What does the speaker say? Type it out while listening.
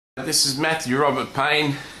This is Matthew Robert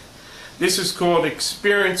Payne. This is called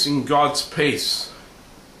Experiencing God's Peace.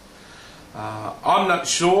 I'm not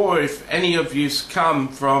sure if any of you come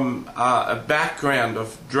from a background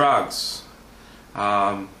of drugs.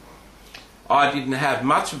 I didn't have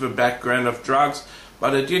much of a background of drugs,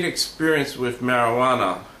 but I did experience with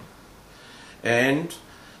marijuana. And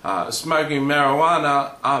smoking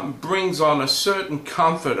marijuana brings on a certain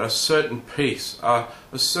comfort, a certain peace, a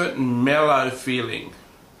certain mellow feeling.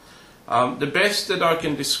 The best that I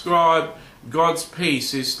can describe God's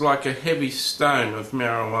peace is like a heavy stone of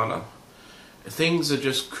marijuana. Things are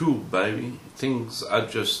just cool, baby. Things are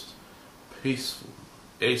just peaceful.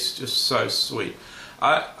 It's just so sweet.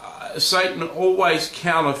 Satan always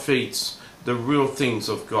counterfeits the real things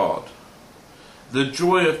of God. The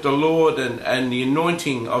joy of the Lord and the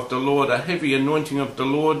anointing of the Lord, a heavy anointing of the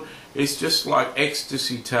Lord, is just like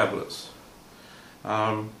ecstasy tablets.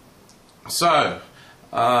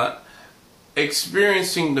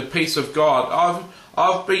 Experiencing the peace of God.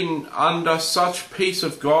 I've been under such peace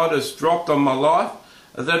of God has dropped on my life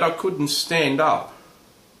that I couldn't stand up.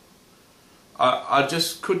 I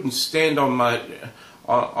just couldn't stand on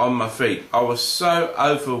my feet. I was so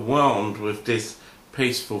overwhelmed with this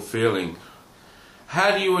peaceful feeling.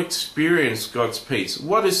 How do you experience God's peace?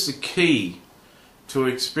 What is the key to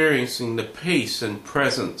experiencing the peace and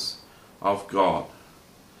presence of God?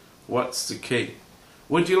 What's the key?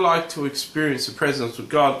 Would you like to experience the presence of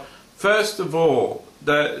God? First of all,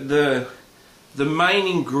 the main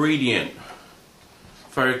ingredient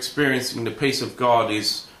for experiencing the peace of God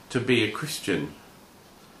is to be a Christian.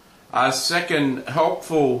 A second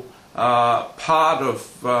helpful part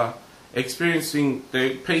of experiencing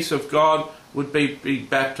the peace of God would be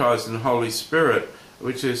baptized in the Holy Spirit,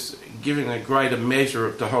 which is giving a greater measure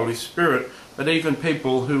of the Holy Spirit. But even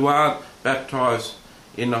people who aren't baptized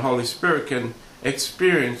in the Holy Spirit can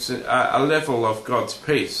experience a level of God's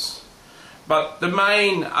peace. But the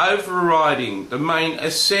main overriding, the main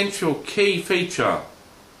essential key feature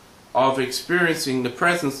of experiencing the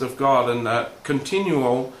presence of God and the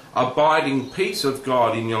continual abiding peace of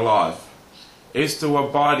God in your life is to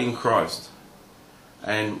abide in Christ.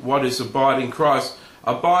 And what is abiding Christ?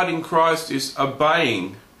 Abiding Christ is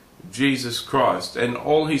obeying Jesus Christ and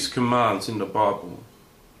all his commands in the Bible.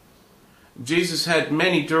 Jesus had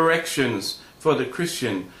many directions for the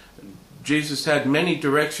Christian. Jesus had many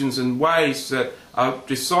directions and ways that a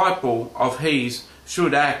disciple of his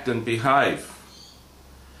should act and behave.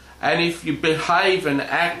 And if you behave and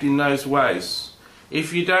act in those ways,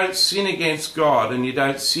 if you don't sin against God and you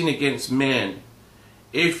don't sin against men,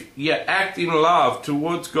 if you act in love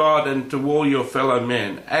towards God and to all your fellow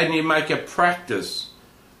men, and you make a practice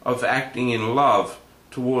of acting in love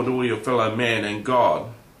toward all your fellow men and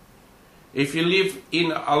God, if you live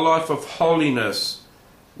in a life of holiness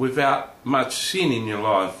without much sin in your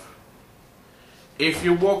life, if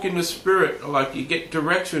you walk in the Spirit, like you get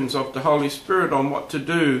directions of the Holy Spirit on what to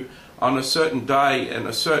do on a certain day and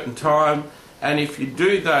a certain time, and if you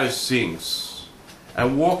do those things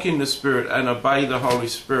and walk in the Spirit and obey the Holy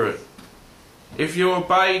Spirit, if you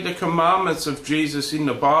obey the commandments of Jesus in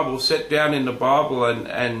the Bible, set down in the Bible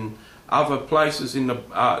and other places in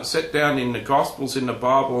the set down in the Gospels in the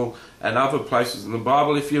Bible and other places in the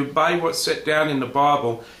Bible, if you obey what's set down in the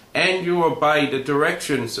Bible and you obey the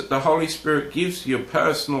directions that the Holy Spirit gives your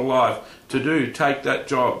personal life to do, take that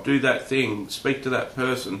job, do that thing, speak to that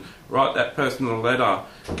person, write that person a letter,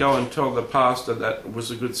 go and tell the pastor that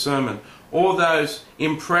was a good sermon, all those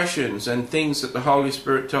impressions and things that the Holy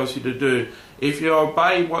Spirit tells you to do, if you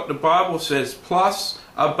obey what the Bible says plus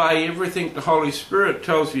obey everything the Holy Spirit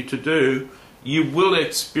tells you to do, you will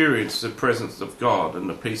experience the presence of God and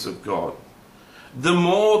the peace of God. The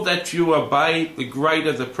more that you obey, the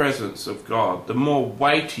greater the presence of God, the more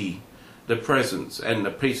weighty the presence and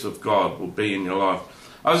the peace of God will be in your life.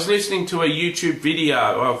 I was listening to a YouTube video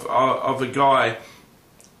of a guy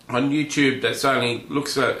on YouTube that's only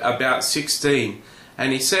looks at about 16,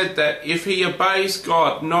 and he said that if he obeys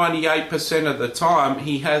God 98% of the time,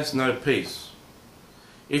 he has no peace.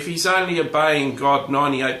 If he's only obeying God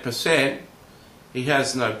 98%, he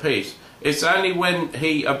has no peace. It's only when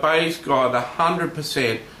he obeys God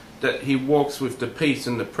 100% that he walks with the peace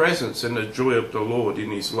and the presence and the joy of the Lord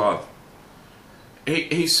in his life.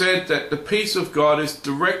 He said that the peace of God is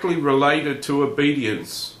directly related to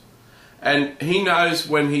obedience. And he knows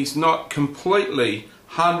when he's not completely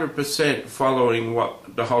 100% following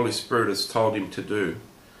what the Holy Spirit has told him to do.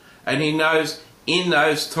 And he knows in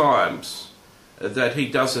those times that he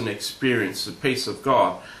doesn't experience the peace of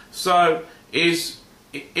God. So is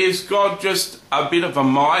God just a bit of a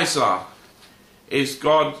miser? Is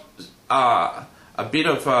God a a bit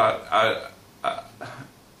of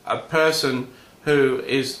a person who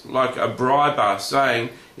is like a briber, saying,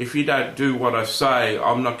 if you don't do what I say,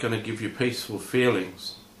 I'm not going to give you peaceful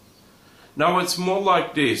feelings. No, it's more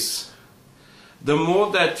like this. The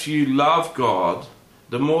more that you love God,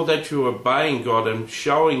 the more that you're obeying God and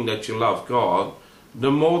showing that you love God,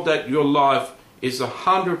 the more that your life is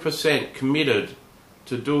 100% committed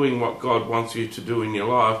to doing what God wants you to do in your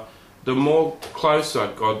life, the more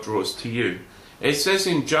closer God draws to you. It says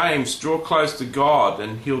in James, draw close to God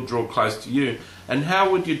and He'll draw close to you. And how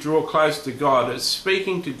would you draw close to God? It's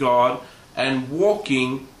speaking to God and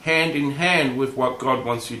walking hand in hand with what God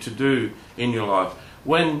wants you to do in your life.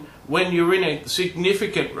 When you're in a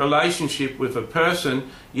significant relationship with a person,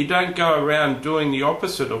 you don't go around doing the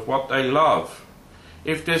opposite of what they love.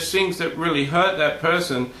 If there's things that really hurt that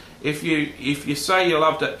person, if you say you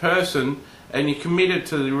love that person and you're committed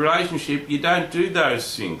to the relationship, you don't do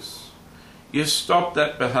those things. You stop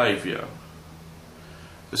that behaviour.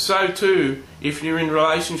 So too, if you're in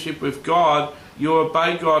relationship with God, you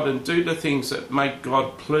obey God and do the things that make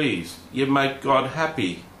God pleased. You make God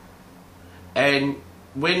happy. And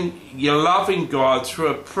when you're loving God through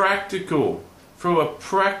a practical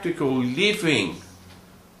living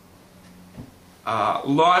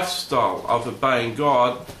lifestyle of obeying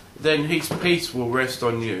God, then His peace will rest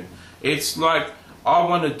on you. It's like, I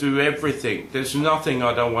want to do everything. There's nothing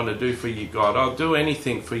I don't want to do for you, God. I'll do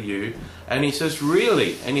anything for you. And He says,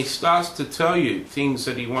 really? And He starts to tell you things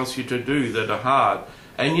that He wants you to do that are hard.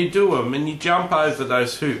 And you do them, and you jump over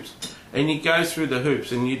those hoops. And you go through the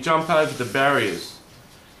hoops, and you jump over the barriers.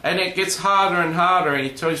 And it gets harder and harder, and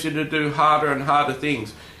He tells you to do harder and harder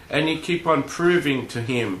things. And you keep on proving to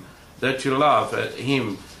Him that you love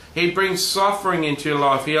Him. He brings suffering into your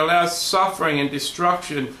life. He allows suffering and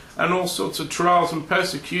destruction and all sorts of trials and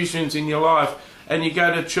persecutions in your life. And you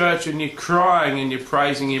go to church and you're crying and you're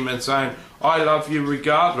praising Him and saying, I love you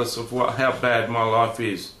regardless of how bad my life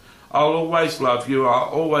is. I'll always love you. I'll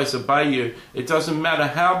always obey you. It doesn't matter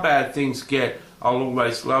how bad things get. I'll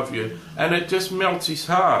always love you. And it just melts His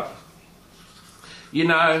heart. You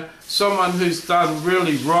know, someone who's done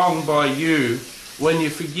really wrong by you, when you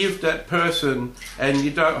forgive that person and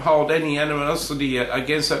you don't hold any animosity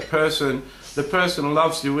against that person, the person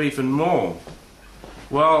loves you even more.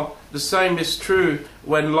 Well, the same is true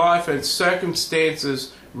when life and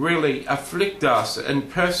circumstances really afflict us and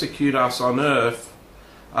persecute us on earth.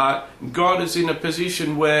 God is in a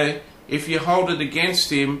position where if you hold it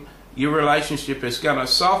against Him, your relationship is going to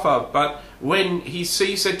suffer. But when He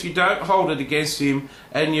sees that you don't hold it against Him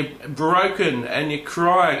and you're broken and you're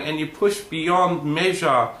crying and you push beyond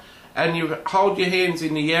measure and you hold your hands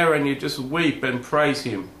in the air and you just weep and praise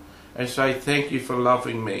Him and say, thank you for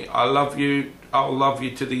loving me. I love you. I'll love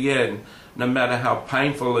you to the end, no matter how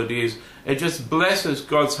painful it is. It just blesses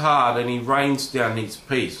God's heart and He rains down His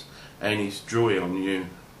peace and His joy on you.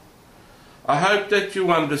 I hope that you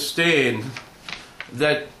understand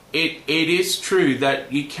that it is true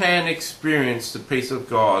that you can experience the peace of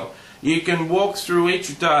God. You can walk through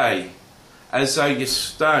each day as though you're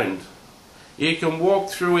stoned. You can walk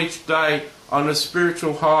through each day on a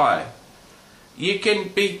spiritual high. You can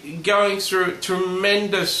be going through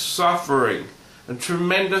tremendous suffering and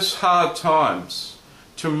tremendous hard times,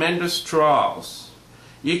 tremendous trials.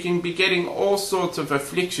 You can be getting all sorts of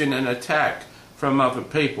affliction and attack from other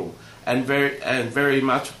people and very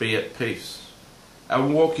much be at peace.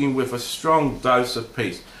 And walking with a strong dose of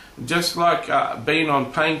peace. Just like being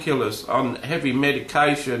on painkillers, on heavy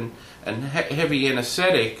medication and heavy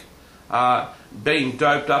anaesthetic, being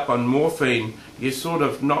doped up on morphine, you're sort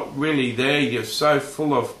of not really there. You're so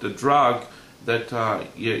full of the drug that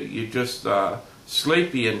you're just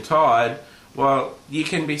sleepy and tired. Well, you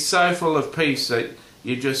can be so full of peace that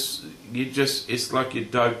you just it's like you're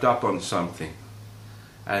doped up on something.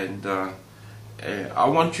 And I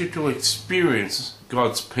want you to experience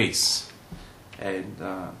God's peace, and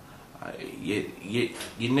you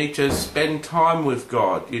need to spend time with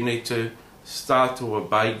God. You need to start to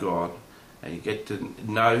obey God, and you get to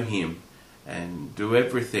know Him and do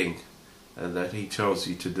everything that He tells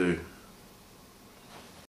you to do.